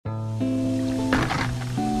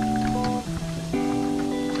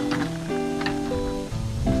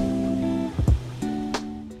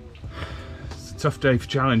Tough day for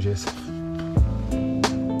challenges.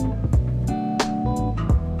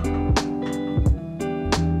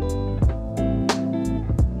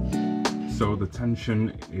 So the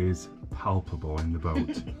tension is palpable in the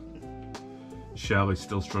boat. Shell is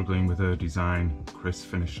still struggling with her design. Chris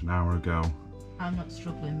finished an hour ago. I'm not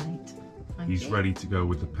struggling, mate. He's ready to go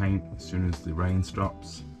with the paint as soon as the rain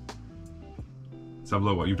stops. Let's have a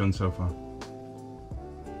look what you've done so far.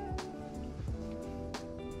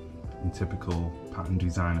 In typical pattern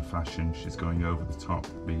designer fashion, she's going over the top,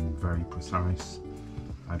 being very precise.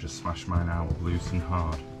 I just smashed mine out loose and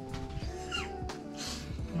hard.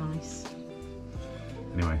 Nice.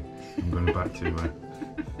 Anyway, I'm going back to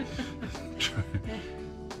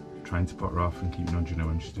trying to put her off and keep nudging her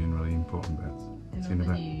when she's doing really important bits. See you in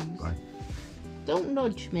a bit. Bye. Don't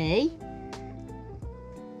nudge me.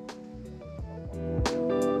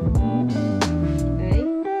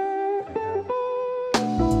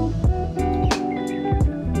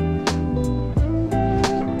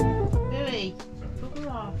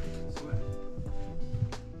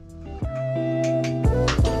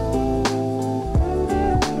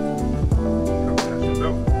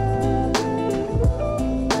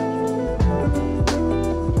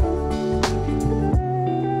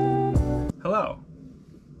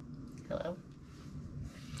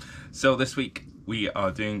 So this week we are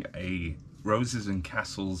doing a Roses and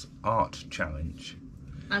Castles art challenge.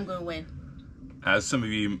 I'm going to win. As some of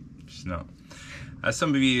you,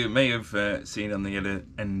 may have seen on the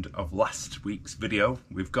end of last week's video,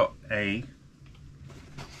 we've got a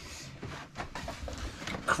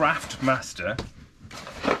Craft Master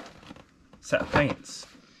set of paints.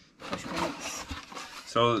 Push paints.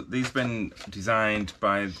 So these have been designed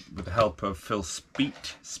with the help of Phil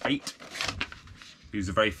Spate. Who's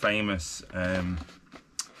a very famous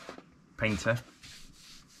painter.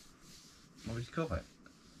 What would you call it?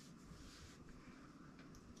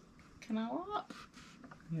 Can I what?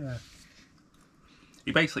 Yeah.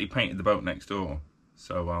 He basically painted the boat next door,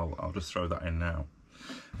 so I'll just throw that in now.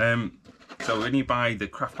 So when you buy the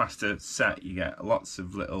Craftmaster set, you get lots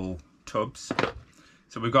of little tubs.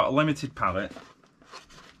 So we've got a limited palette,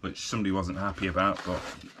 which somebody wasn't happy about, but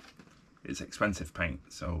it's expensive paint,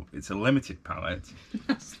 so it's a limited palette.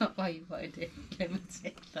 That's not why you wanted it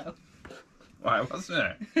limited, though. Why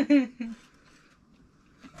wasn't it?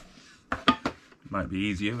 Might be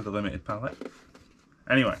easier with a limited palette.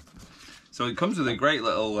 Anyway, so it comes with a great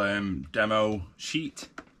little demo sheet,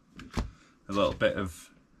 a little bit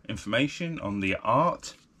of information on the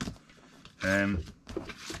art, and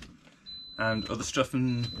other stuff,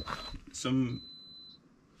 and some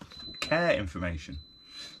care information.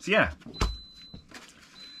 So yeah,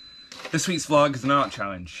 this week's vlog is an art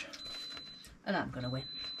challenge. And I'm going to win.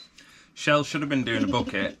 Shell should have been doing a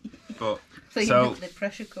bucket, but so the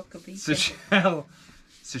pressure cooker beat so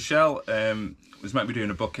Shell was meant to be doing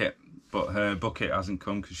a bucket, but her bucket hasn't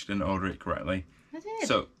come because she didn't order it correctly. I did.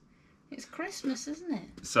 So it's Christmas, isn't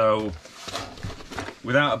it? So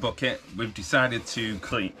without a bucket, we've decided to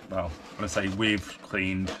clean. Well, when I say we've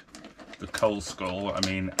cleaned the coal skull, I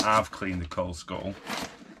mean I've cleaned the coal skull.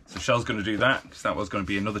 So Shell's going to do that, because that was going to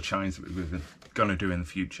be another challenge that we were going to do in the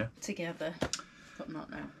future. Together, but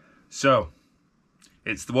not now. So,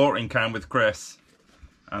 it's the watering can with Chris,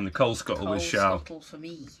 and the coal scuttle with Shell. Coal scuttle for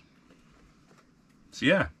me. So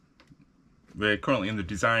yeah, we're currently in the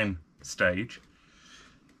design stage.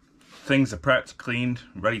 Things are prepped, cleaned,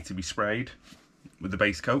 ready to be sprayed with the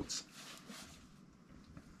base coats.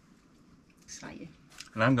 Exciting.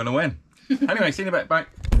 And I'm going to win. Anyway, see you in a bit, bye.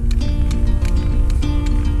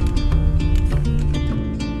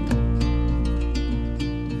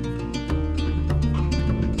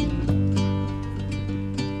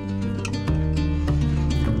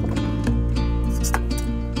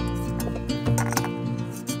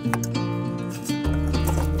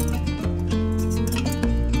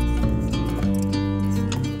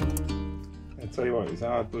 Tell you what, it's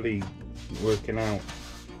hard bloody working out,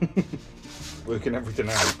 working everything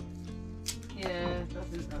out. Yeah, I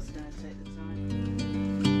think that's going to take the time.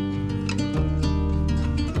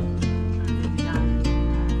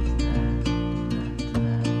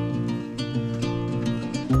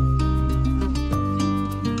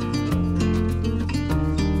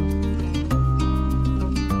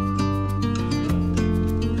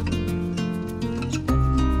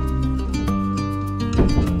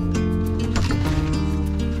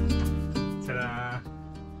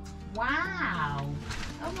 Wow!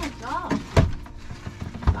 Oh my god!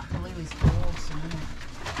 That blue is awesome, isn't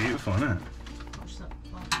it? Beautiful, isn't it? Watch that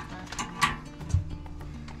flash there.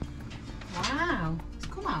 Wow! It's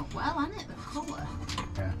come out well, hasn't it? The colour.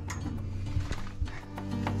 Yeah.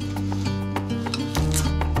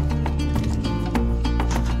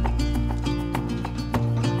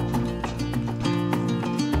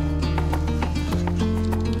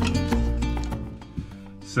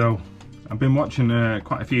 So I've been watching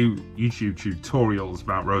quite a few YouTube tutorials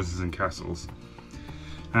about roses and castles,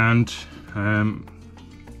 and I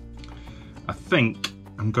think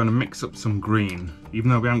I'm going to mix up some green, even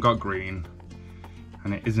though we haven't got green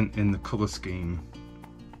and it isn't in the colour scheme.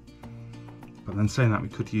 But then saying that, we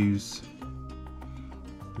could use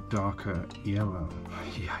the darker yellow.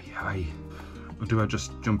 Yeah. Or do I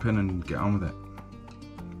just jump in and get on with it?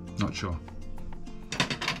 Not sure.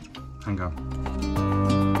 Hang on.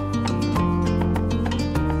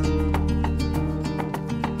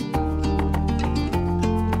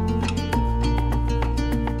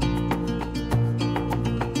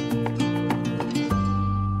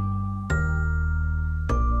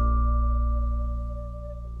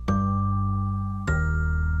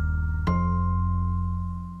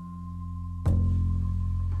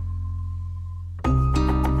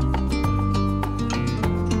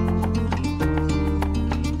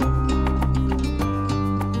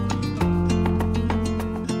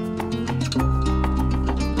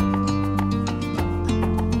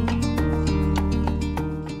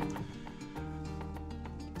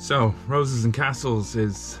 So, Roses and Castles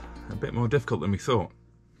is a bit more difficult than we thought.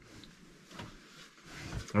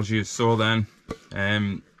 As you saw then,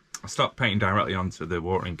 I stopped painting directly onto the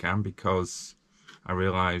watering can because I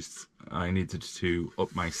realised I needed to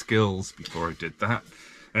up my skills before I did that.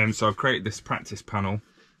 So I've created this practice panel,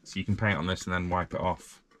 so you can paint on this and then wipe it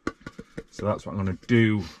off. So that's what I'm going to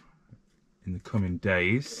do in the coming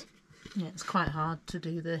days. Yeah, it's quite hard to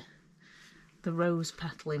do the rose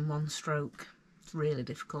petal in one stroke. It's really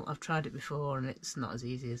difficult. I've tried it before and it's not as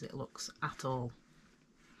easy as it looks at all.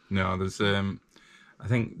 No, there's I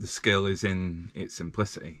think the skill is in its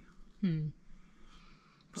simplicity.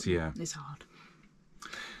 So yeah, it's hard.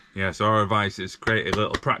 Yeah, so our advice is create a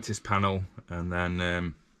little practice panel and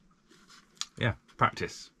then yeah,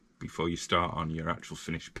 practice before you start on your actual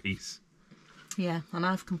finished piece. Yeah, and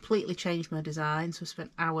I've completely changed my design, so I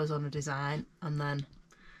spent hours on a design and then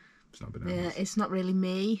it's not been yeah, it's not really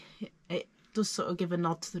me. It does sort of give a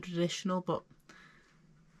nod to the traditional, but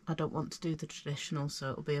I don't want to do the traditional, so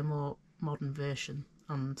it'll be a more modern version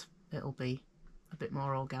and it'll be a bit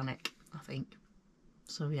more organic, I think.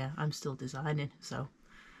 So yeah, I'm still designing, so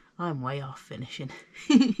I'm way off finishing.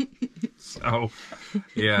 So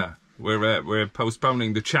yeah, we're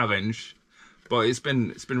postponing the challenge, but it's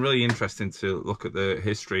been really interesting to look at the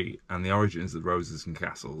history and the origins of Roses and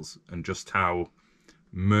Castles and just how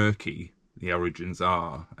murky the origins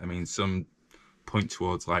are. I mean, some point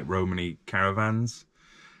towards like Romany caravans.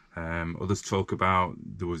 Others talk about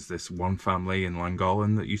there was this one family in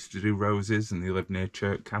Llangollen that used to do roses and they lived near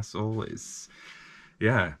Chirk Castle. It's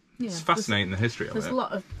fascinating, the history of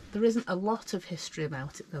it. There isn't a lot of history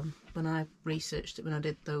about it though. When I researched it, when I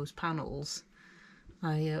did those panels,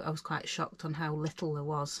 I was quite shocked on how little there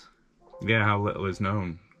was. Yeah, how little is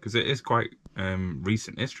known, because it is quite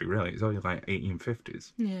recent history really. It's only like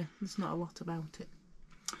 1850s. Yeah, there's not a lot about it.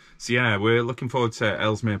 So yeah, we're looking forward to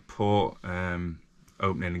Ellesmere Port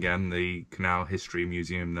opening again, the Canal History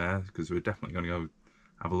Museum there, because we're definitely going to go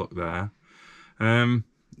have a look there.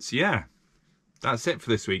 So yeah, that's it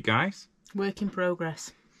for this week, guys. Work in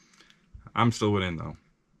progress. I'm still winning though.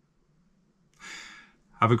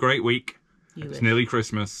 Have a great week. It's nearly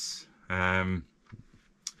Christmas. Yeah,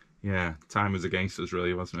 time was against us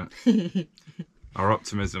really, wasn't it? Our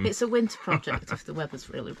optimism. It's a winter project if the weather's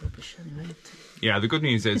really rubbish anyway. Yeah, the good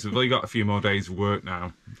news is we've only got a few more days of work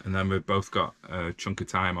now, and then we've both got a chunk of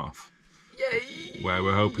time off. Yay! Where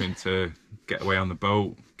we're hoping to get away on the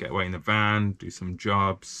boat, get away in the van, do some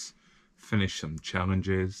jobs, finish some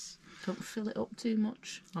challenges. Don't fill it up too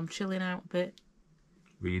much. I'm chilling out a bit.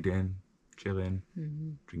 Reading, chilling,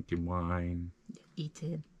 drinking wine.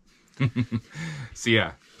 Eating. So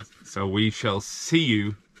yeah, so we shall see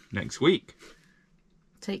you next week.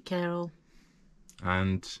 Take care all.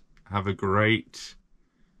 And have a great...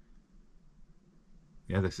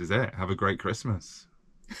 Yeah, this is it. Have a great Christmas.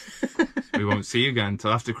 We won't see you again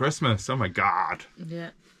until after Christmas. Oh my God.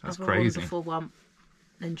 Yeah. That's have crazy. A wonderful one.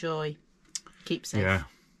 Enjoy. Keep safe. Yeah.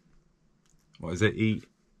 What is it? Eat,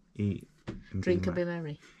 drink and be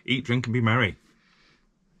merry. Eat, drink and be merry.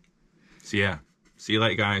 So yeah. See you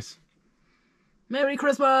later, guys. Merry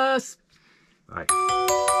Christmas! Bye.